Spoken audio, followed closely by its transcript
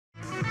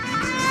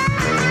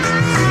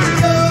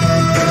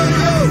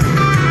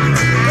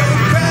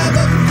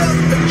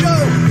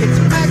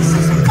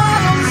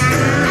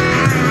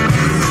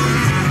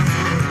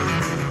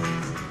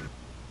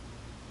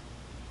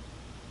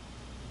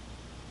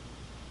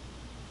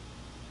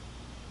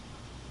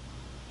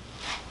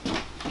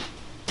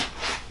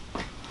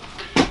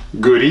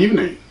Good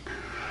evening.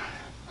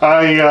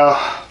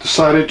 I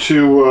decided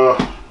to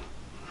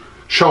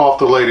show off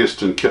the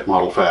latest in kit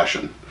model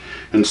fashion.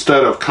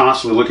 Instead of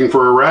constantly looking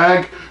for a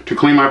rag to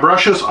clean my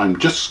brushes, I'm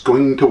just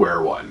going to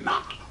wear one.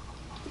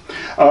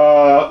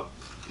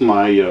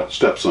 My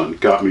stepson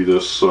got me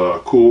this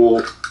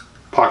cool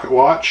pocket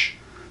watch,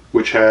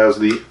 which has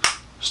the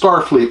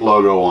Starfleet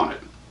logo on it.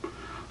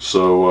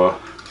 So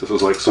this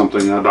is like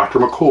something Dr.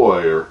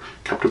 McCoy or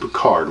Captain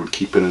Picard would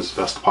keep in his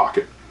vest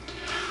pocket.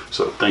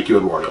 So thank you,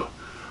 Eduardo.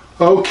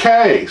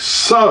 Okay,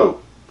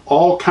 so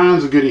all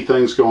kinds of goody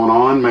things going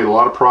on. Made a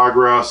lot of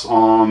progress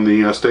on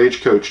the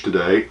Stagecoach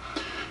today.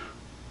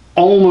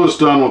 Almost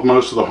done with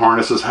most of the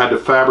harnesses. Had to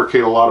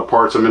fabricate a lot of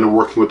parts. I'm into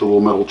working with the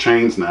little metal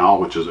chains now,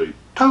 which is a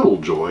total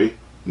joy.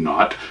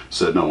 Not,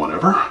 said no one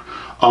ever.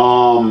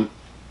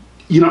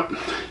 You know,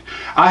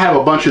 I have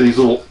a bunch of these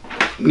little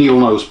needle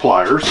nose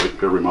pliers,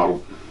 like every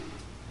model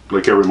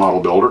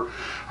builder.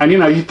 And you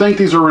know, you think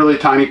these are really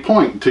tiny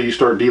point until you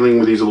start dealing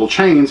with these little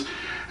chains,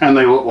 and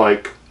they look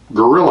like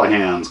gorilla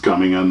hands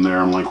coming in there.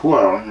 I'm like,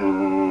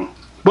 well,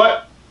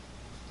 but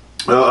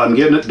I'm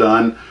getting it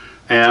done,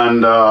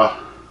 and I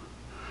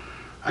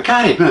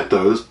gotta admit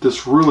though,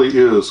 this really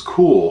is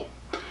cool.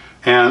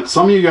 And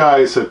some of you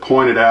guys had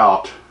pointed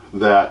out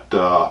that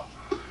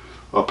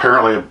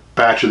apparently a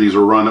batch of these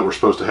were run that were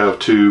supposed to have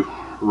 2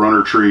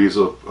 runner trees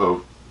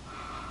of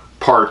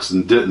parts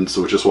and didn't,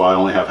 which is why I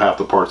only have half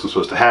the parts I'm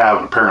supposed to have,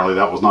 and apparently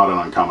that was not an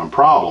uncommon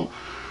problem.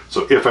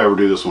 So if I ever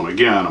do this one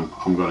again,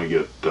 I'm going to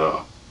get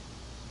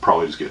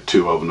probably just get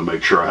 2 of them to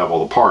make sure I have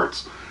all the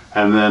parts.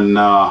 And then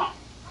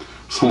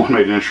someone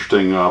made an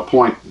interesting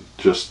point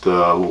just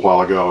a little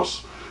while ago. I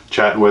was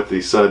chatting with,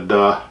 he said,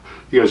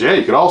 he goes, yeah,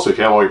 you could also, if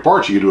you have all your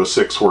parts, you could do a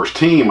 6-horse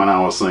team. And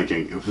I was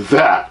thinking,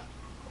 that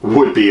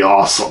would be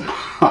awesome.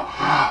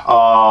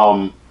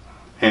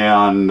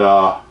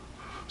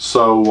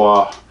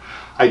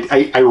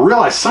 I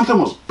realized something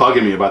was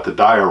bugging me about the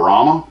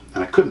diorama,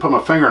 and I couldn't put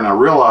my finger, and I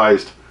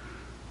realized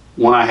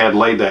when I had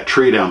laid that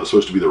tree down that's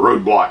supposed to be the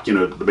roadblock, you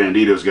know, the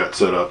banditos got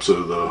set up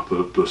so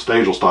the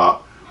stage will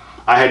stop.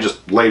 I had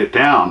just laid it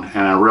down,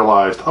 and I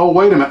realized, oh,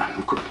 wait a minute,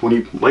 when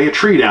you lay a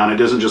tree down, it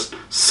doesn't just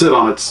sit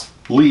on its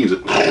leaves.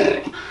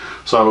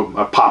 So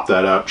I popped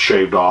that up,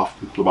 shaved off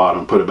the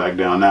bottom, put it back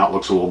down. Now it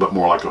looks a little bit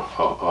more like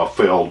a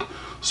failed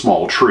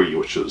small tree,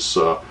 which is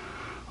what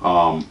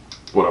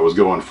I was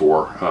going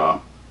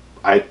for.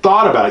 I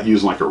thought about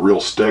using like a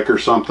real stick or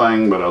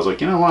something, but I was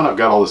like, you know what, I've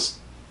got all this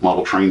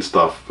model train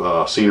stuff,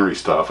 scenery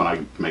stuff, and I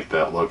make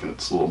that look, and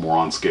it's a little more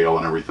on scale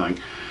and everything.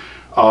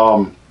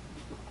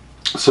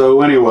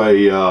 So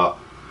anyway,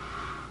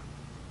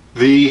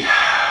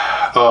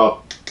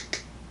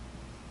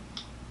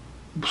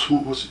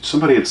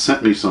 somebody had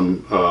sent me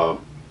some,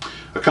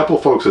 a couple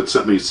of folks had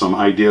sent me some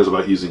ideas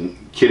about using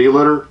kitty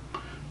litter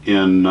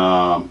in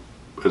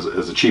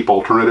as a cheap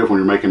alternative when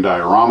you're making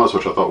dioramas,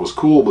 which I thought was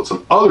cool, but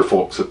some other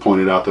folks had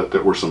pointed out that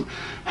there were some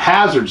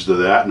hazards to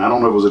that, and I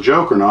don't know if it was a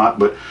joke or not,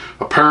 but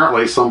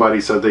apparently somebody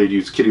said they'd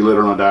used kitty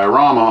litter on a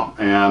diorama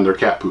and their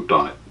cat pooped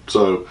on it.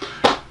 So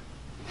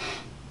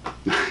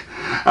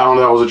I don't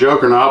know if that was a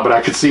joke or not, but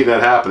I could see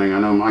that happening. I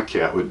know my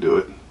cat would do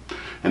it,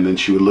 and then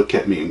she would look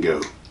at me and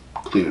go,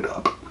 clean it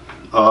up.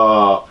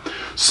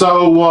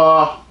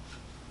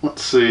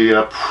 Let's see,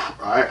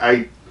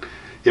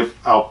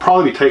 I'll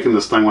probably be taking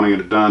this thing when I get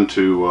it done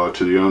to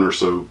the owner,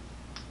 so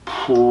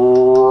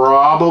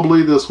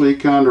probably this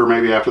weekend or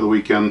maybe after the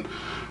weekend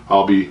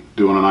I'll be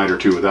doing a night or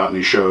 2 without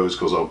any shows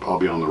because I'll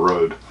be on the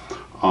road.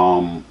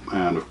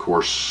 And of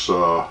course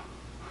when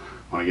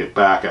I get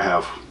back I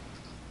have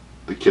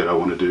the kit I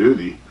want to do,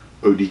 the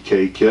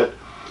ODK kit.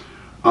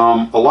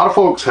 A lot of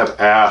folks have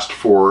asked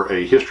for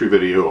a history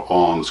video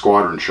on the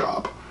Squadron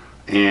Shop,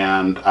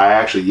 and I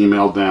actually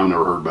emailed them,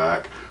 never heard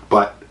back,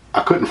 but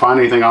I couldn't find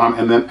anything on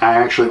them, and then I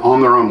actually on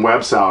their own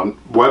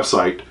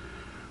website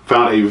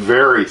found a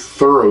very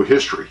thorough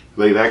history.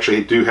 They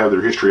actually do have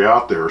their history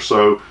out there,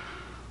 so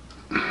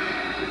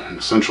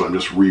essentially I'm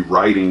just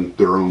rewriting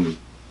their own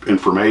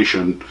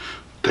information,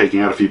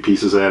 taking out a few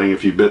pieces, adding a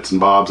few bits and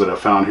bobs that I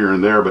found here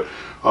and there, but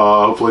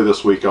hopefully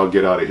this week I'll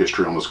get out a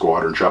history on the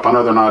Squadron Shop. I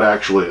know they're not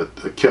actually a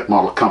kit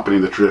model company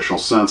in the traditional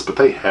sense, but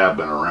they have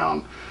been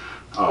around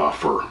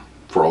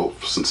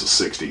since the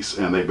 60s,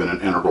 and they've been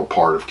an integral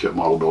part of kit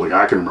model building.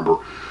 I can remember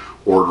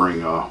ordering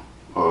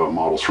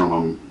models from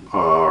them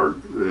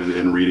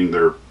and reading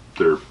their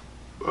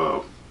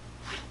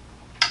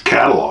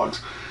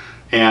catalogs,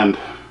 and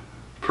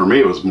for me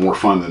it was more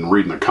fun than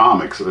reading the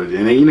comics. And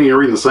you know, you're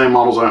reading the same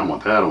models. I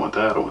want that, I want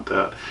that, I want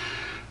that.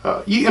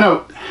 You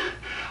know,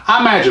 I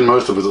imagine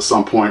most of us at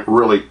some point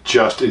really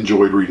just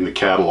enjoyed reading the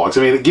catalogs.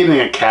 I mean, getting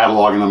a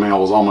catalog in the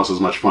mail was almost as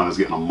much fun as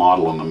getting a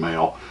model in the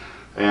mail.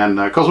 And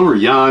because we were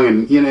young,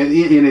 and you know, and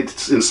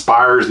it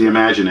inspires the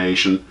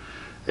imagination,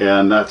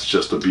 and that's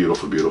just a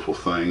beautiful, beautiful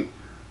thing.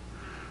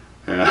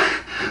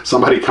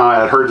 Somebody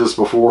I'd heard this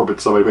before,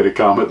 but somebody made a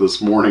comment this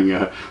morning.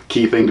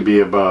 Key thing to be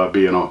about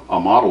being a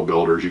model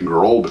builder is you can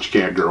grow old, but you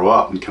can't grow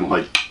up, and kind of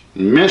like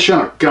mission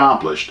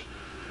accomplished.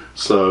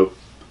 So,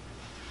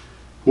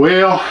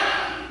 well,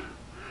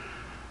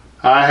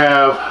 I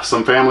have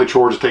some family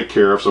chores to take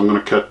care of, so I'm going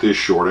to cut this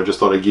short. I just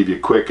thought I'd give you a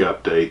quick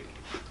update.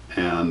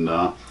 And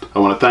I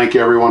want to thank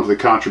everyone for the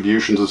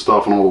contributions and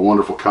stuff and all the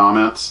wonderful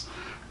comments.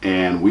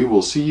 And we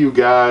will see you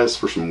guys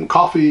for some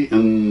coffee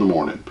in the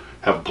morning.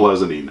 Have a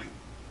pleasant evening.